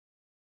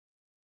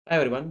Hi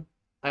everyone,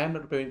 I am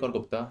Dr. Praveen Kaur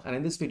Gupta, and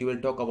in this video we'll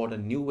talk about a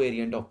new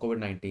variant of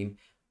COVID-19,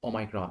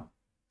 Omicron.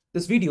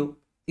 This video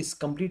is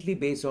completely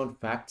based on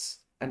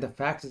facts, and the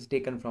facts is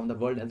taken from the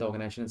World Health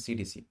Organization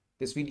CDC.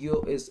 This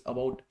video is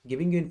about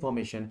giving you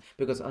information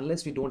because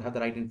unless we don't have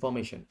the right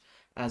information,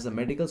 as a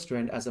medical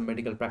student, as a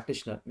medical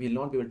practitioner, we will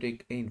not be able to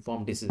take an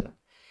informed decision.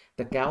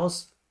 The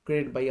chaos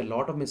created by a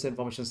lot of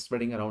misinformation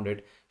spreading around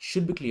it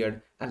should be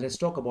cleared, and let's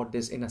talk about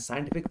this in a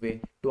scientific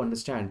way to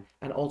understand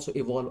and also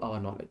evolve our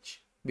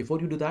knowledge.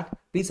 Before you do that,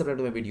 please subscribe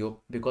to my video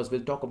because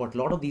we'll talk about a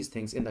lot of these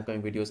things in the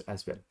coming videos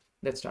as well.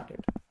 Let's start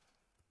it.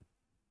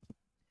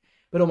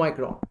 Well,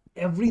 Omicron,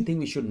 everything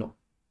we should know.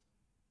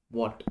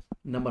 What?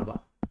 Number one,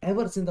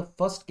 ever since the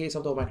first case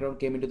of the Omicron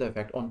came into the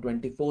effect on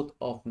 24th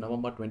of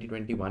November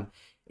 2021,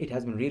 it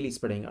has been really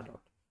spreading out.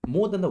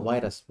 More than the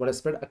virus, what has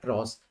spread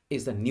across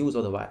is the news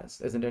of the virus,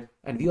 isn't it?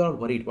 And we are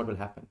worried what will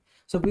happen.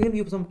 So we will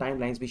give some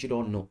timelines we should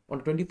all know.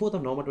 On 24th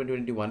of November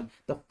 2021,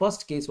 the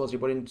first case was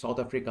reported in South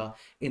Africa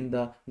in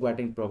the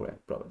Gauteng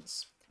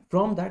province.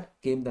 From that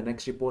came the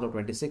next report of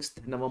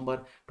 26th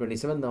November,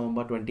 27th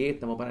November,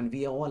 28th November, and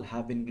we all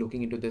have been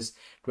looking into this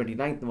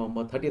 29th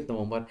November, 30th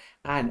November,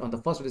 and on the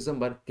 1st of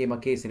December came a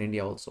case in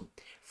India also.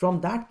 From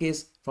that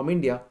case from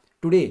India,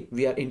 today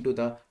we are into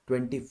the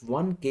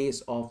 21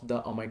 case of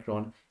the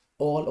Omicron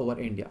all over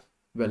India.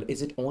 Well,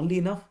 is it only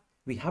enough?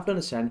 We have to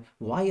understand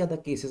why are the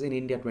cases in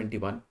India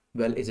 21?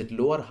 Well, is it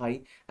low or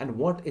high? And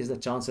what is the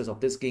chances of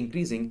this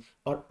increasing?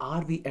 Or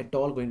are we at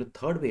all going to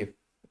third wave?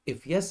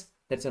 If yes,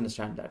 let's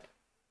understand that.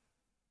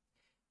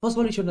 First of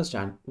all, we should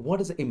understand what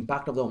is the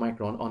impact of the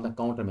Omicron on the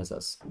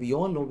countermeasures. We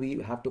all know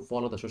we have to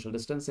follow the social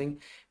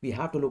distancing. We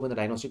have to look at the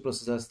diagnostic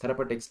procedures,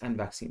 therapeutics, and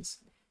vaccines.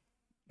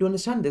 To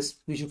understand this,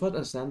 we should first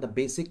understand the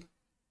basic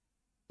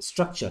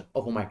structure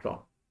of Omicron.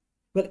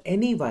 Well,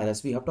 any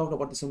virus, we have talked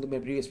about this in my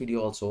previous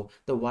video also,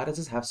 the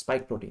viruses have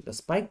spike protein. The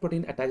spike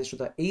protein attaches to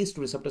the ACE2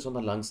 receptors on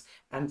the lungs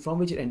and from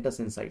which it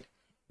enters inside.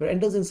 When it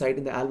enters inside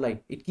in the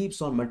alveoli, it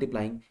keeps on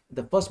multiplying.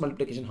 The first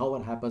multiplication,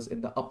 however, happens in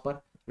the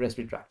upper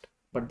respiratory tract.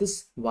 But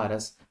this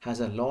virus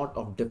has a lot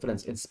of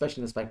difference,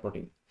 especially in the spike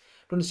protein.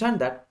 To understand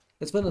that,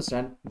 let's first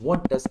understand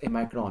what does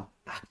Omicron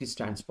actually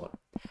stands for.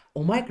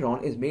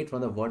 Omicron is made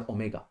from the word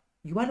omega.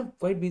 You might have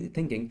quite be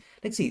thinking,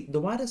 let's see, the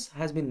virus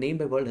has been named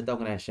by World Health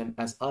Organization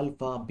as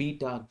alpha,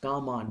 beta,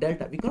 gamma,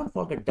 delta. We cannot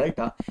forget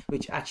delta,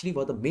 which actually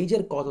was the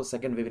major cause of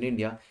second wave in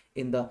India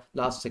in the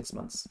last 6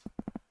 months.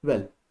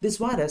 Well, this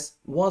virus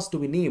was to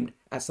be named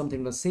as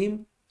something the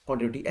same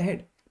continuity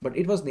ahead, but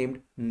it was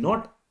named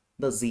not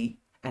the Z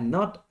and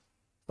not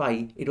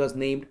Pi, it was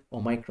named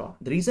Omicron.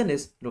 The reason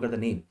is, look at the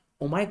name.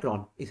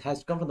 Omicron, it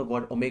has come from the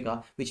word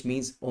omega, which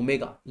means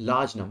omega,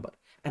 large number.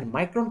 And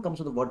micron comes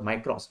from the word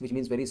micros, which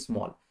means very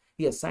small.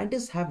 Yes,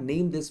 scientists have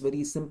named this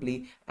very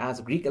simply as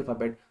Greek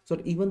alphabet so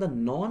that even the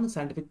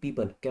non-scientific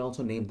people can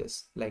also name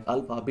this like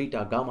alpha,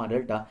 beta, gamma,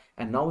 delta,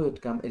 and now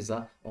it comes is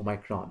a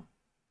Omicron.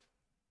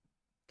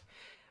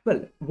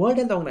 Well, World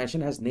Health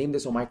Organization has named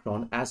this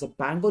Omicron as a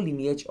Pango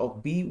lineage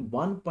of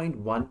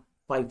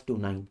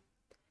B1.1529.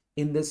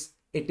 In this,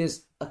 it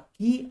is a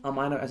key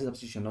amino acid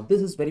substitution. Now,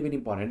 this is very, very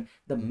important.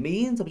 The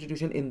main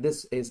substitution in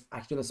this is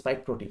actually the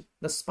spike protein.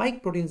 The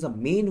spike protein is the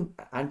main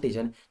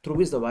antigen through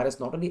which the virus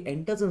not only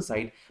enters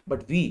inside,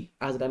 but we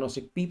as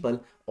diagnostic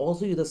people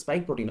also use the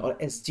spike protein or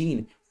S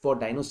gene for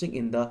diagnosing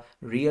in the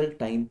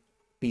real-time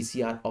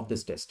PCR of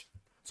this test.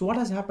 So what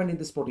has happened in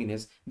this protein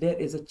is there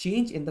is a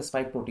change in the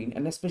spike protein,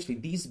 and especially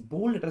these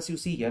bold letters you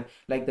see here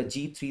like the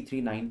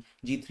G339,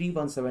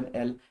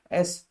 G317L,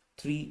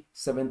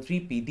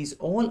 S373P, these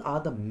all are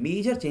the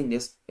major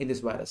changes in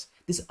this virus.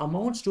 This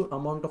amounts to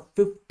amount of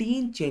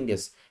 15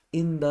 changes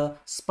in the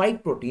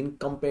spike protein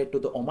compared to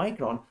the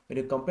Omicron when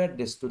you compare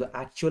this to the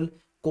actual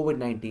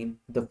COVID-19,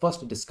 the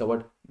first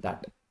discovered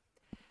that.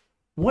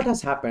 What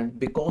has happened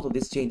because of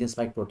this change in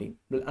spike protein?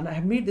 Well, and I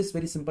have made this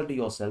very simple to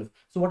yourself.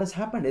 So what has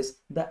happened is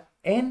the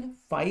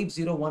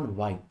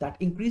N501Y that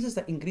increases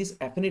the increased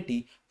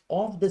affinity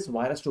of this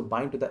virus to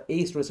bind to the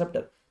ACE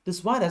receptor. This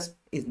virus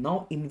is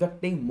now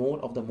infecting more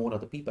of the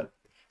people.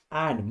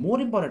 And more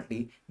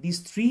importantly, these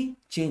three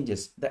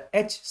changes, the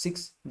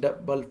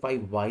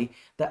H655Y,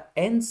 the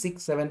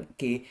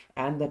N67K,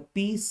 and the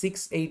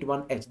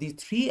P681H, these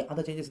three are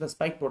the changes in the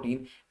spike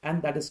protein,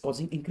 and that is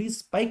causing increased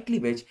spike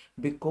cleavage,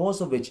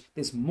 because of which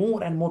there's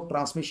more and more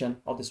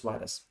transmission of this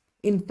virus.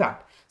 In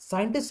fact,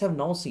 scientists have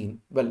now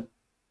seen, well,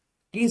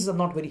 cases are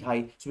not very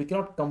high, so we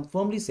cannot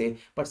confirmly say,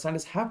 but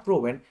scientists have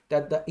proven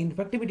that the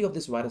infectivity of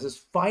this virus is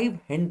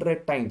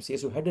 500 times,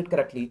 yes, you heard it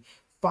correctly,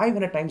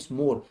 500 times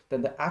more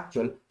than the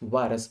actual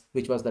virus,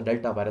 which was the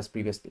Delta virus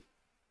previously.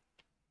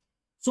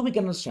 So we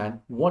can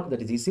understand what the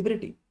disease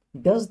severity.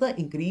 Does the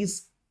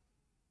increased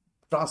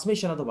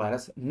transmission of the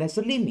virus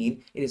necessarily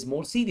mean it is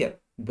more severe?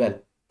 Well,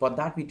 for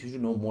that we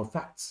should know more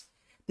facts.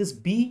 This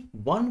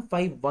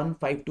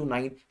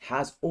B151529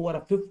 has over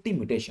a 50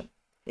 mutation,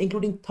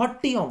 including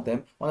 30 of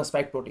them on the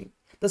spike protein.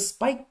 The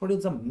spike protein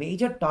is a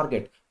major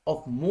target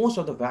of most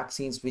of the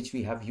vaccines which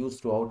we have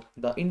used throughout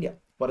the India.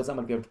 For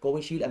example, we have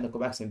Covishield and the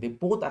Covaxin. They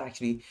both are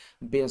actually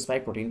based on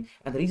spike protein.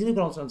 And the reason you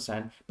can also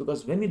understand,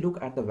 because when we look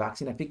at the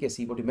vaccine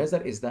efficacy, what you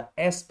measure is the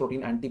S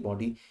protein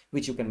antibody,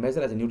 which you can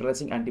measure as a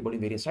neutralizing antibody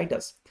in various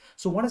titers.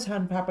 So what has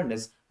happened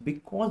is,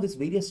 because this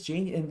various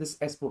change in this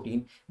S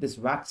protein, these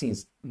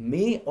vaccines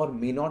may or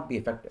may not be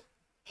effective.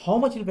 How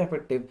much it will be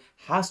effective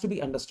has to be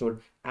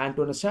understood, and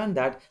to understand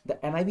that, the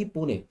NIV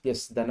Pune,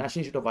 yes, the National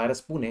Institute of Virus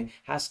Pune,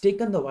 has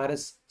taken the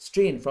virus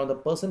strain from the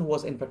person who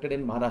was infected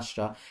in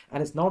Maharashtra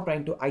and is now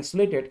trying to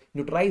isolate it,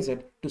 neutralize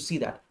it to see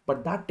that.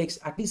 But that takes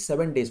at least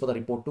 7 days for the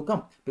report to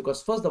come,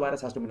 because first the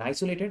virus has to be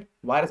isolated.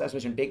 Virus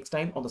isolation takes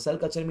time on the cell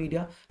culture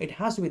media. It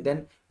has to be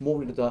then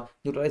moved into the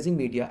neutralizing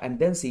media and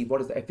then see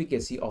what is the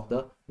efficacy of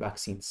the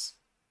vaccines.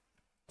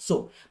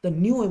 So the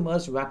new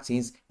emerged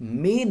vaccines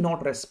may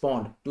not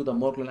respond to the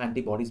monoclonal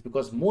antibodies,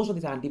 because most of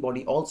this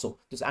antibody also,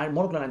 this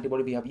monoclonal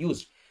antibody we have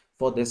used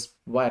for this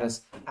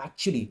virus,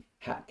 actually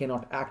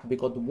cannot act,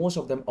 because most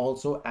of them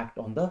also act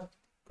on the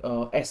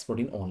S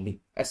protein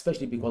only,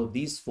 especially because of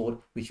these 4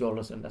 which you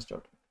already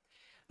understood.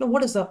 Now,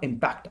 what is the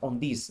impact on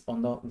these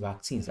on the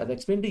vaccines? As I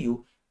explained to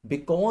you,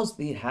 because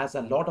it has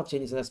a lot of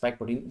changes in the spike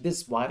protein,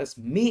 this virus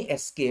may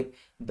escape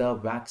the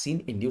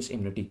vaccine-induced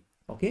immunity.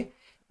 Okay,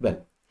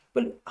 well,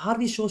 are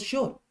we so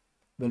sure?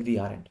 Well, we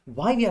aren't.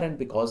 Why we aren't?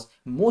 Because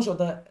most of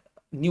the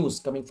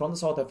news coming from the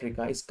South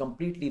Africa is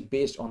completely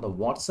based on the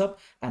WhatsApp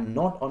and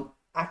not on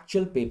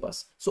actual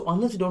papers. So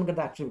unless we don't get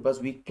the actual papers,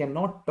 we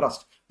cannot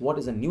trust what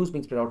is the news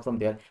being spread out from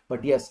there.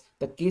 But yes,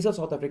 the case of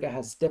South Africa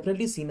has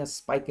definitely seen a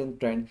spike in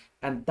trend,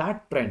 and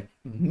that trend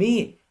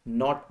may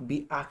not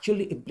be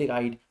actually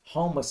implied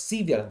how much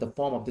severe the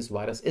form of this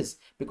virus is,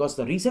 because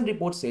the recent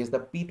report says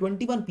that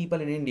P21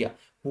 people in India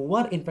who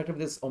were infected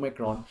with this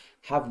Omicron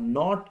have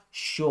not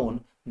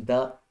shown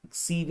the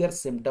severe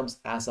symptoms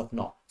as of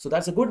now. So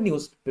that's a good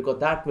news, because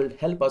that will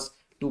help us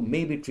to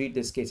maybe treat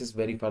these cases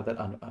very further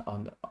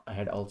on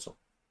ahead also.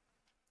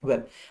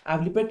 Well,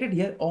 I've depicted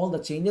here all the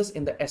changes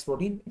in the S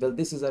protein. Well,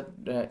 this is an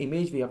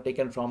image we have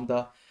taken from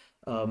the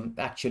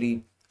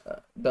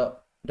the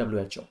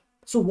WHO.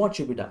 So what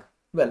should be done?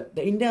 Well,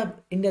 the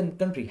Indian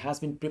country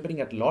has been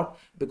preparing a lot,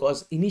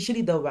 because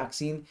initially the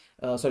vaccine,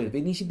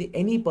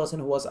 any person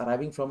who was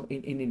arriving from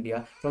in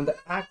India from the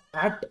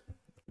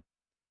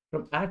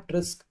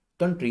at-risk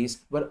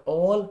countries were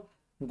all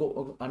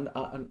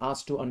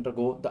asked to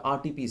undergo the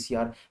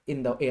RT-PCR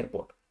in the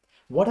airport.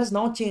 What has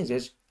now changed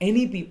is,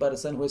 any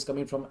person who is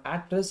coming from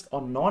at-risk or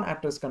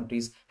non-at-risk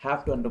countries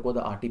have to undergo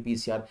the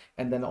RT-PCR,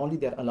 and then only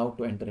they're allowed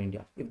to enter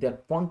India. If they're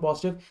found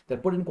positive, they're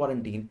put in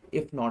quarantine.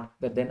 If not,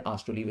 they're then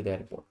asked to leave the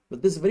airport.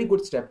 But this is a very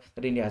good step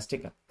that India has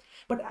taken.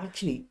 But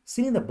actually,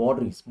 seeing the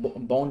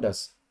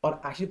bounders, or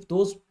actually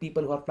those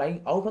people who are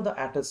flying out of the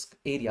at-risk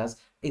areas,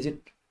 is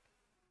it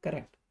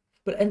correct?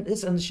 But and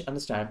let's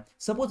understand,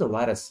 suppose the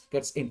virus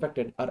gets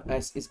infected or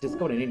as is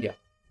discovered in India.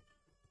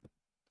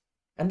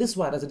 And this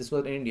virus is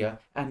discovered in India,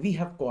 and we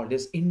have called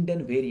this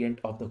Indian variant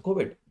of the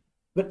COVID.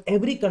 Well,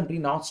 every country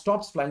now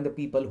stops flying the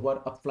people who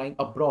are flying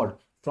abroad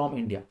from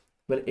India.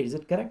 Well, is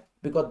it correct?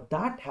 Because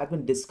that has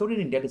been discovered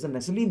in India doesn't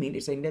necessarily mean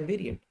it's an Indian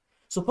variant.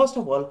 So first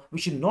of all, we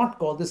should not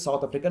call this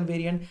South African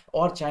variant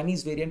or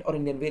Chinese variant or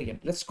Indian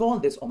variant. Let's call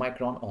this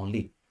Omicron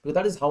only, because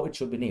that is how it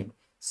should be named.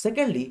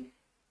 Secondly,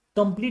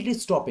 completely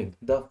stopping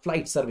the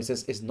flight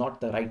services is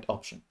not the right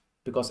option,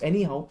 because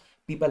anyhow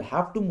people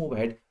have to move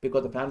ahead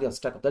because the family are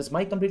stuck up. That's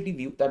my completely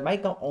view, that my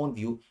own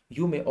view.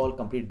 You may all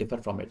completely differ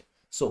from it.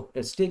 So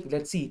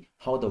let's see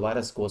how the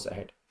virus goes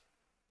ahead.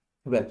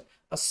 Well,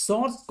 a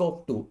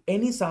SARS-CoV-2,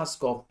 any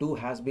SARS-CoV-2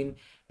 has been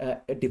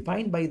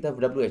defined by the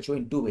WHO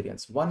in 2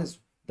 variants. One is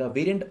the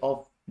variant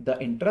of the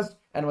interest,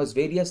 and was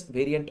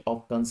variant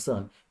of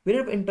concern.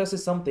 Variant of interest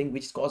is something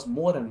which causes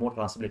more and more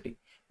transmissibility.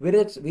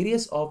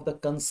 Various of the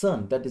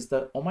concern, that is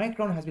the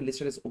Omicron, has been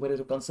listed as various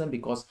of concern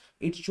because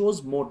it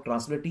shows more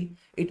transmissibility.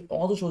 It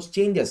also shows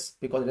changes,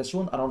 because it has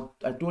shown around,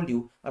 I told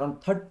you,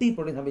 around 30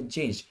 proteins have been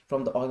changed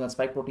from the original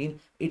spike protein.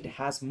 It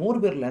has more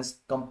virulence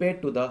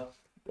compared to the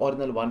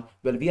original one.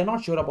 Well, we are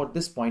not sure about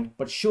this point,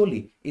 but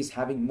surely is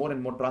having more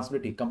and more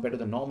transmissibility compared to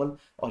the normal,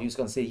 or you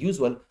can say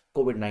usual,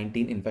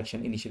 COVID-19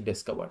 infection initially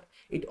discovered.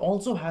 It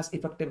also has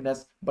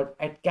effectiveness, but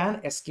it can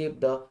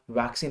escape the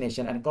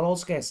vaccination and can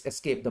also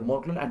escape the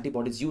monoclonal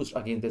antibodies used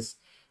against this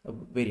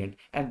variant.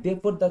 And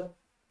therefore, the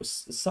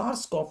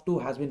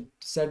SARS-CoV-2 has been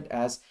said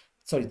as,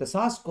 the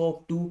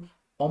SARS-CoV-2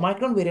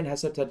 Omicron variant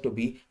has said to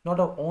be not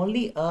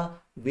only a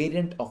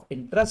variant of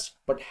interest,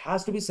 but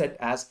has to be said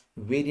as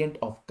variant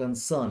of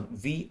concern,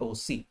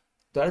 VOC.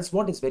 That is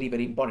what is very,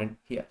 very important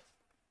here.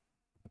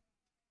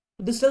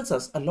 This tells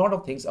us a lot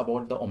of things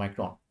about the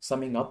Omicron.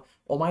 Summing up,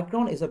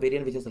 Omicron is a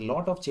variant which has a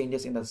lot of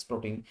changes in this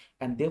protein,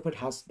 and therefore it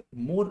has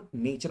more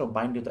nature of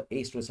binding to the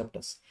ACE2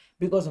 receptors.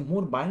 Because the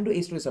more bind to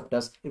ACE2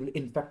 receptors, it will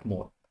infect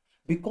more.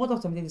 Because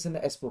of some changes in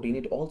the S protein,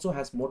 it also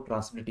has more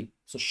transmissibility.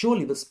 So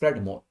surely will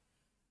spread more.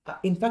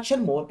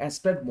 Infection more and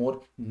spread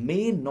more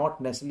may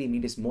not necessarily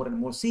mean it's more and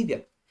more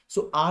severe.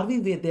 So are we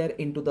there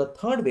into the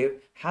third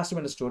wave has to be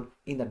understood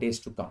in the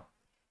days to come.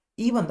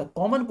 Even the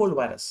common cold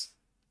virus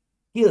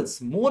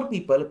kills more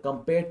people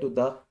compared to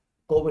the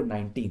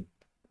COVID-19.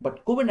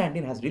 But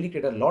COVID-19 has really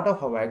created a lot of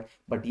havoc,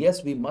 but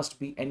yes, we must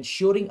be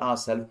ensuring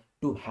ourselves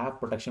to have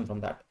protection from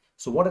that.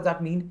 So what does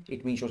that mean?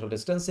 It means social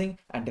distancing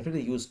and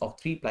definitely use of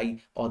 3-ply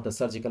or the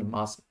surgical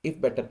mask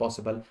if better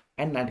possible,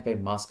 and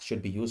N95 mask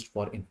should be used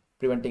for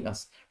preventing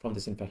us from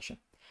this infection.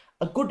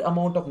 A good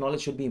amount of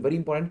knowledge should be very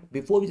important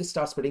before we just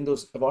start spreading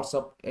those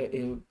WhatsApp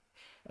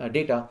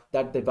data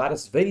that the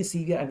virus is very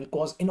severe and will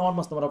cause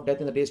enormous number of death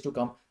in the days to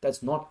come.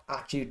 That's not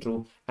actually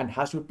true and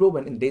has to be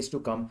proven in days to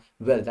come.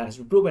 Well, that has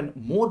to be proven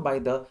more by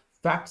the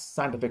facts,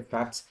 scientific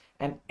facts,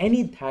 and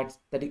any facts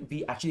that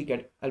we actually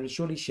get, I will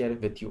surely share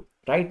it with you.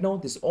 Right now,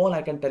 this is all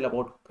I can tell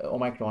about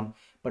Omicron,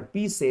 but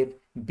be safe,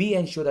 be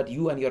ensure that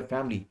you and your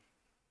family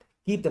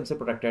keep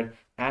themselves protected,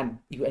 and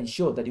you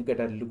ensure that you get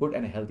a good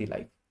and a healthy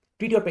life.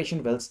 Treat your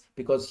patient well,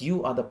 because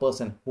you are the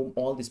person whom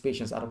all these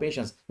patients, our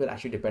patients, will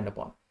actually depend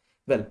upon.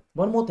 Well,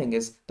 one more thing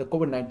is the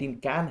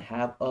COVID-19 can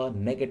have a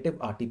negative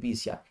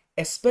RT-PCR,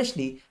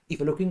 especially if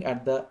you're looking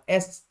at the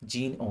S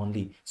gene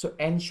only. So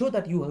ensure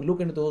that you look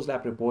into those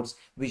lab reports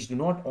which do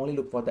not only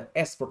look for the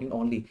S protein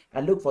only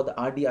and look for the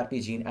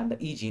RDRP gene and the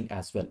E gene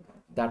as well.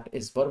 That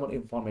is one more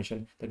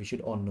information that we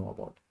should all know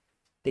about.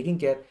 Taking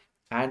care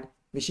and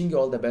wishing you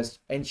all the best.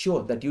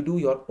 Ensure that you do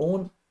your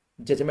own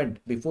judgment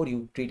before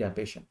you treat a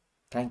patient.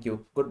 Thank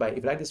you. Goodbye.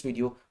 If you like this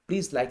video,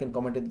 please like and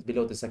comment it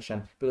below this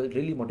section because it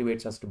really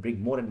motivates us to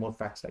bring more and more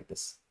facts like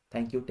this.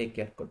 Thank you. Take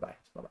care. Goodbye.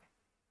 Bye-bye.